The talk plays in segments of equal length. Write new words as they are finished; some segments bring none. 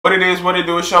What it is, what it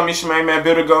do, it's Show Me Shemaine, man,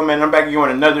 Build a Go, man. I'm back again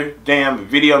with another damn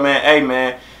video, man. Hey,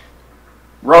 man,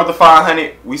 road to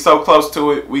 500. We so close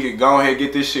to it. We could go ahead and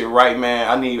get this shit right, man.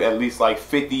 I need at least like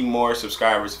 50 more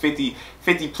subscribers, 50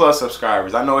 plus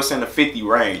subscribers. I know it's in the 50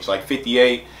 range, like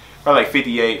 58, probably like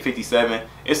 58, 57.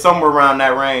 It's somewhere around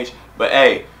that range. But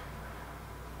hey,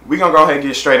 we gonna go ahead and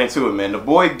get straight into it, man. The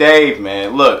boy Dave,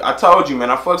 man. Look, I told you, man,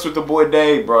 I fucks with the boy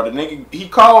Dave, bro. The nigga, he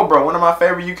called, bro. One of my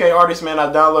favorite UK artists, man.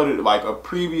 I downloaded like a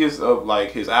previous of like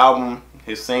his album,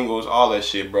 his singles, all that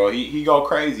shit, bro. He go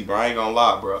crazy, bro. I ain't gonna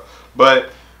lie, bro.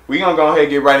 But we gonna go ahead and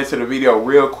get right into the video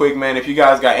real quick, man. If you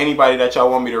guys got anybody that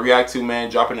y'all want me to react to, man,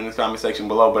 drop it in the comment section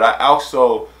below. But I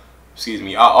also,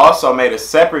 I also made a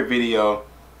separate video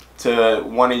to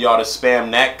one of y'all to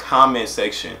spam that comment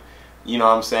section. You know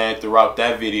what I'm saying, throughout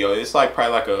that video. It's like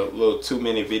probably like a little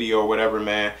 2-minute video or whatever,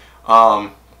 man. You know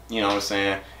what I'm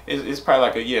saying, it's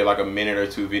probably like a minute or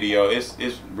two video. It's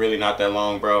really not that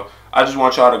long, bro. I just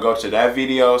want y'all to go to that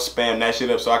video, spam that shit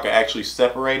up so I can actually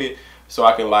separate it, so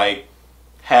I can like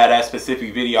have that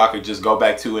specific video I could just go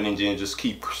back to it and then just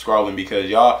keep scrolling. Because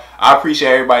y'all, I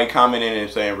appreciate everybody commenting and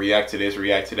saying react to this,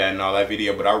 react to that, and all that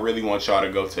video, but I really want y'all to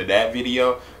go to that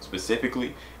video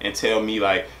specifically and tell me,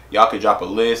 like, y'all could drop a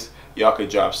list, y'all could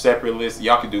drop separate lists,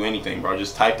 y'all could do anything, bro.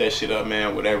 Just type that shit up,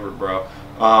 man, whatever, bro.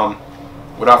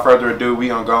 Without further ado, we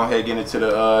gonna go ahead and get into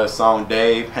the song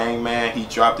Dave, Hangman. He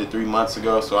dropped it 3 months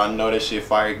ago, so I know that shit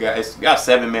fire. It's got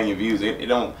 7 million views. It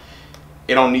don't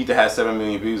need to have 7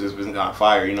 million views if it's not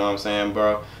fire, you know what I'm saying,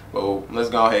 bro? But let's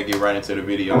go ahead and get right into the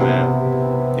video,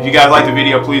 man. If you guys like the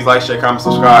video, please like, share, comment,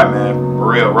 subscribe, man. For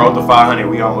real, road to 500.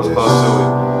 We almost close to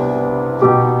it.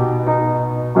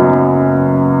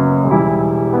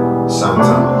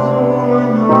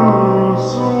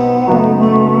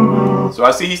 So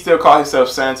I see he still calls himself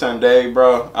Santan Dave,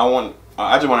 bro.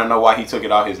 I just want to know why he took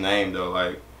it out his name, though.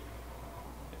 Like,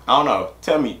 I don't know.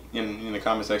 Tell me in the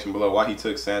comment section below why he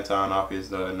took Santan off his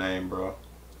name, bro.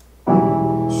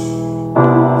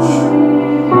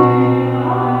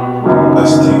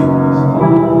 That's deep.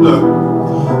 Look.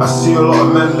 I see a lot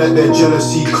of men let their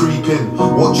jealousy creep in.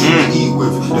 What you eat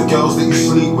with, the girls that you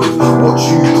sleep with, what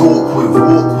you talk with,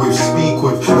 walk with, speak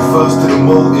with. The first to the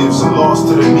motives and last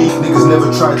to the meat. Niggas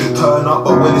never tried to turn up,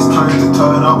 but when it's time to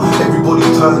turn up, everybody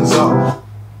turns up.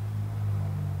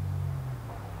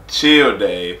 Chill,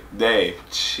 Dave. Dave,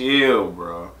 chill,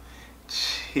 bro.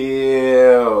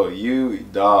 Chill. You,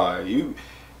 dog. You...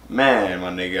 Man,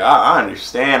 my nigga, I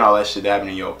understand all that shit that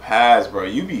happened in your past, bro.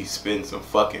 You be spitting some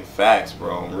fucking facts,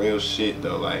 bro, on real shit,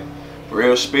 though. Like,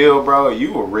 real spill, bro.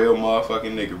 You a real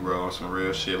motherfucking nigga, bro, on some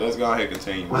real shit. Let's go ahead and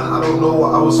continue. Man, I don't know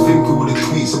what I was thinking with the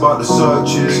tweets about the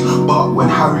searches, but when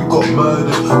Harry got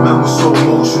murdered, man was so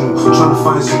emotional, trying to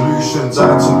find solutions.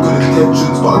 I had some good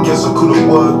intentions, but I guess I couldn't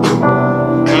word them.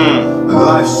 And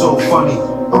life's so funny.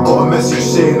 I got a message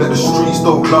saying that the streets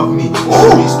don't love me, the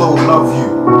streets don't love you.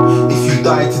 If you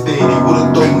die today, they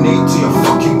wouldn't donate to your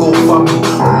fucking GoFundMe.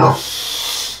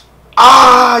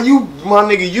 You, my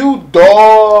nigga, you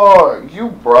dog. You,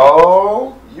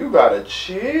 bro. You gotta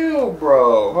chill,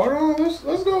 bro. Hold on,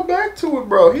 let's go back to it,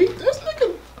 bro. This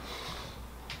nigga.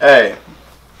 Hey.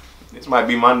 This might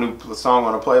be my new song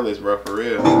on the playlist, bro, for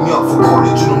real. Pick me up for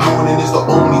college in the morning. It's the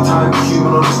only time a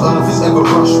human on this earth has ever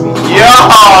rushed me. Yeah!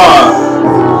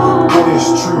 Boy, it's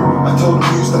true. I told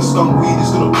the news that skunk weed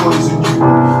is gonna poison you.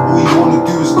 All you wanna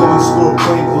do is go and score a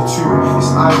point or two.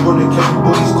 It's ironic,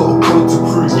 everybody's got a point to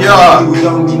prove. Yeah. When we were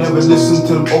young, we never listened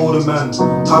to them older man.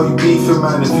 How you beefing,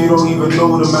 man, if you don't even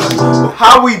know the man?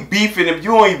 How we beefing if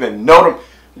you don't even know them?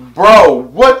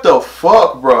 Bro, what the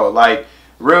fuck, bro? Like,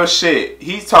 real shit.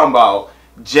 He's talking about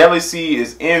jealousy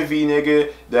is envy,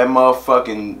 nigga. That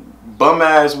motherfucking bum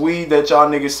ass weed that y'all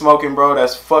niggas smoking, bro.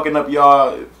 That's fucking up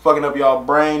y'all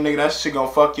brain, nigga. That shit gonna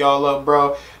fuck y'all up,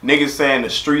 bro. Niggas saying the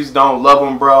streets don't love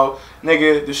them, bro.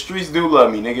 Nigga, the streets do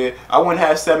love me, nigga. I wouldn't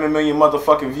have 7 million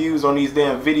motherfucking views on these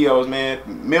damn videos, man.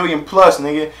 Million plus,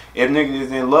 nigga. If niggas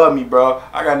didn't love me, bro.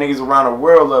 I got niggas around the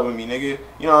world loving me, nigga.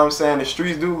 You know what I'm saying? The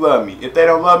streets do love me. If they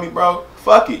don't love me, bro,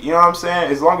 fuck it. You know what I'm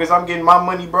saying? As long as I'm getting my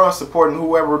money, bro, and supporting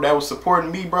whoever that was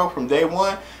supporting me, bro, from day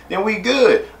one, then we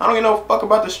good. I don't give no fuck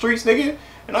about the streets, nigga.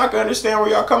 And I can understand where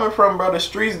y'all coming from, bro. The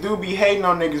streets do be hating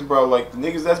on niggas, bro. Like, the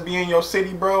niggas that's be in your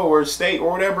city, bro, or state,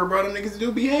 or whatever, bro, them niggas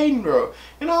do be hating, bro.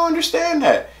 And I understand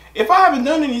that. If I haven't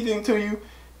done anything to you,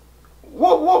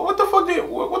 what the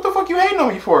fuck you hating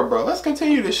on me for, bro? Let's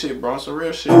continue this shit, bro. It's some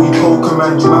real shit. You poke a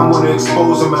man, you man wanna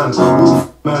expose a man.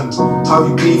 Oof, man, how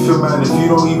you beefing, man, if you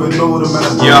don't even know the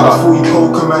man. Yeah. Before you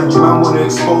poke a man, you man wanna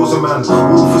expose a man.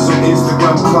 All for some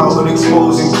Instagram clout and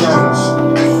exposing gangs.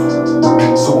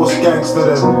 So So what's gangster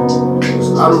then?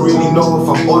 I don't really know if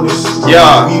I'm honest.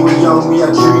 Yeah. We were young, we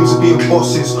had dreams of being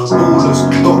bosses, ballers,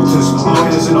 doctors,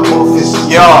 lawyers in the office.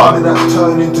 Yeah. How did that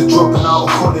turn into dropping out of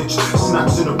college?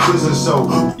 Snaps in a prison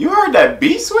cell. You heard that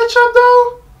beat switch up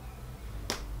though?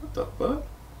 What the fuck?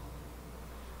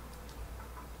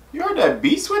 You heard that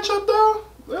beat switch up though?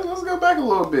 Let's go back a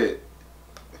little bit.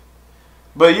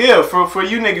 But yeah, for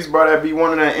you niggas, bro, that be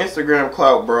wanting that Instagram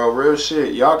clout, bro, real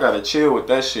shit, y'all gotta chill with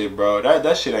that shit, bro.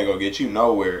 That shit ain't gonna get you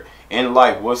nowhere in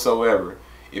life whatsoever.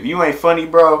 If you ain't funny,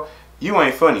 bro, you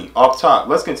ain't funny. Off top,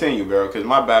 let's continue, bro, because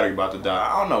my battery about to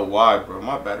die. I don't know why, bro.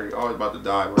 My battery always about to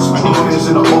die, bro. Lawyers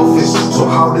in the office. So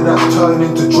how did that turn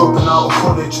into dropping out of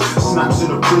college? Snaps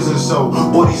in a prison cell,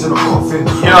 bodies in a coffin.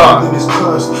 Yeah. London is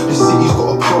cursed. The city's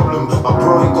got a problem. My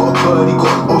bro ain't got a bird, he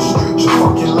got an ostrich. A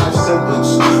fucking life sentence.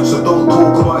 So don't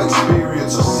talk about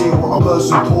experience. I see what a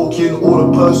person talking, or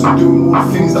the person doing all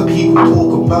the things that people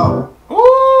talk about.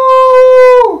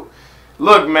 Ooh.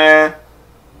 Look, man.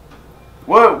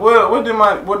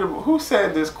 Who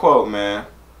said this quote, man?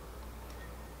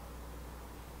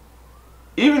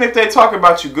 Even if they talk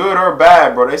about you good or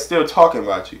bad, bro, they still talking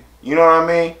about you. You know what I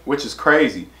mean? Which is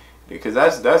crazy, because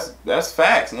that's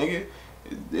facts, nigga.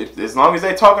 As long as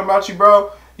they talking about you,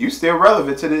 bro, you still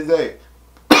relevant to this day.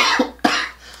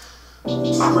 I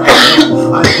ain't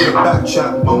with a back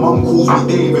chat. My mum calls me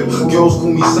David, girls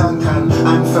call me Santan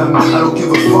and fam. I don't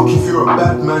give a fuck if you're a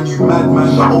bad man, you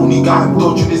madman. The only guy I'm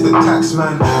dodging is the tax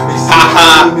man. They say the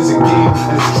game is a game,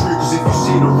 and it's true, cause if you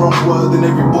say the wrong word, then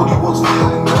everybody wants to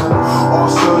hang man.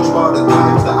 Ask Serge about the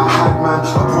times that I had, man.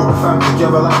 I brought the fam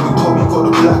together like when Tommy got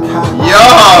the black hand.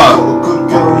 Yeah. Got a good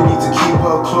girl, you need to keep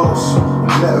her close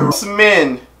and let her.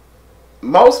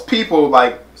 Most people,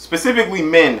 like specifically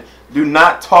men, do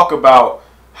not talk about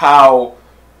how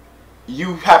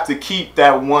you have to keep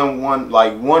that one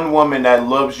woman that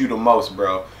loves you the most,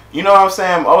 bro. You know what I'm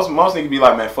saying? Most niggas be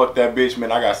like, man, fuck that bitch,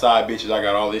 man. I got side bitches, I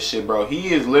got all this shit, bro.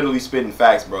 He is literally spitting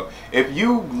facts, bro. If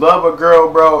you love a girl,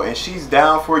 bro, and she's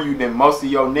down for you than most of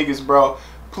your niggas, bro,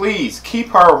 please keep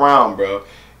her around, bro.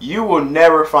 You will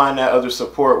never find that other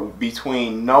support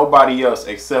between nobody else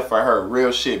except for her.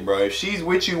 Real shit, bro. If she's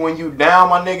with you when you down,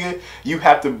 my nigga, you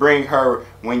have to bring her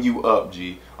when you up,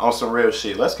 G. On some real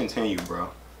shit. Let's continue, bro.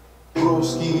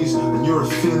 Broskies and your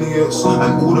affiliates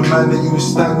and all the man that you were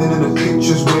standing in the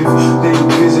pictures with, they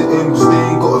ain't visiting cause they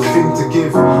ain't got a thing to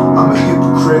give. I'm a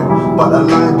hypocrite, but the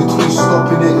line between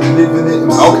stopping it and living it, I'm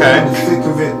sitting in the thick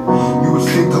of it. You would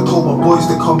think I told my boys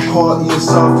to come party in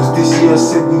South, cause this year I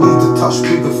said we need to touch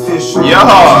bigger fish. Yeah,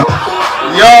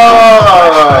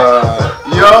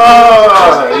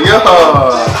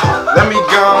 let me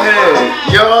go ahead.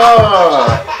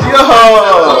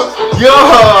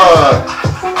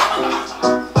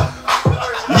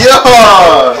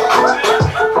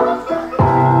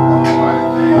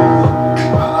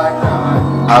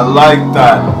 I like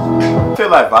that. I feel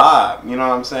that vibe, you know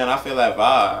what I'm saying? I feel that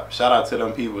vibe. Shout out to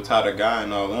them people, Tyler Guy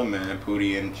and all them, man.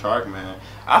 Pootie and Shark, man.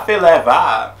 I feel that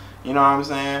vibe, you know what I'm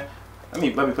saying? Let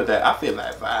me put that. I feel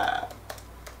that vibe.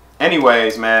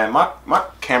 Anyways, man, my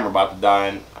camera about to die,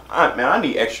 and I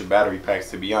need extra battery packs,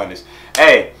 to be honest.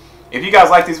 Hey, if you guys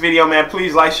like this video, man,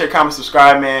 please like, share, comment,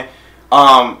 subscribe, man.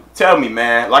 Tell me,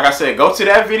 man. Like I said, go to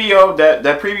that video,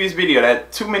 that previous video,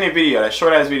 that 2-minute video, that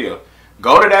short ass video.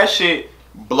 Go to that shit,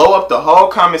 blow up the whole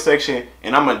comment section,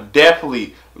 and I'm gonna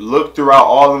definitely look throughout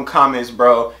all them comments,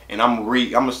 bro, and I'm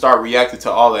gonna start reacting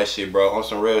to all that shit, bro, on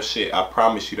some real shit. I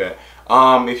promise you that.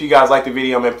 If you guys like the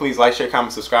video, man, please like, share,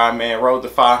 comment, subscribe, man. Road to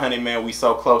 500, man. We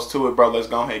so close to it, bro. Let's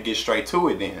go ahead and get straight to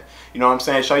it then. You know what I'm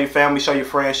saying? Show your family, show your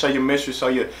friends, show your mistress, show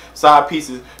your side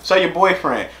pieces, show your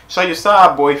boyfriend, show your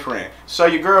side boyfriend, show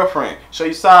your girlfriend, show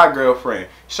your side girlfriend,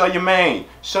 show your main,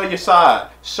 show your side,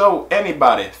 show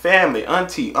anybody, family,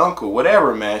 auntie, uncle,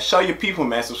 whatever, man. Show your people,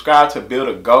 man. Subscribe to Build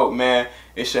a Goat, man.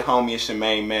 It's your homie, it's your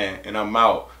main man, and I'm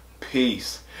out.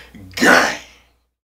 Peace. Gang.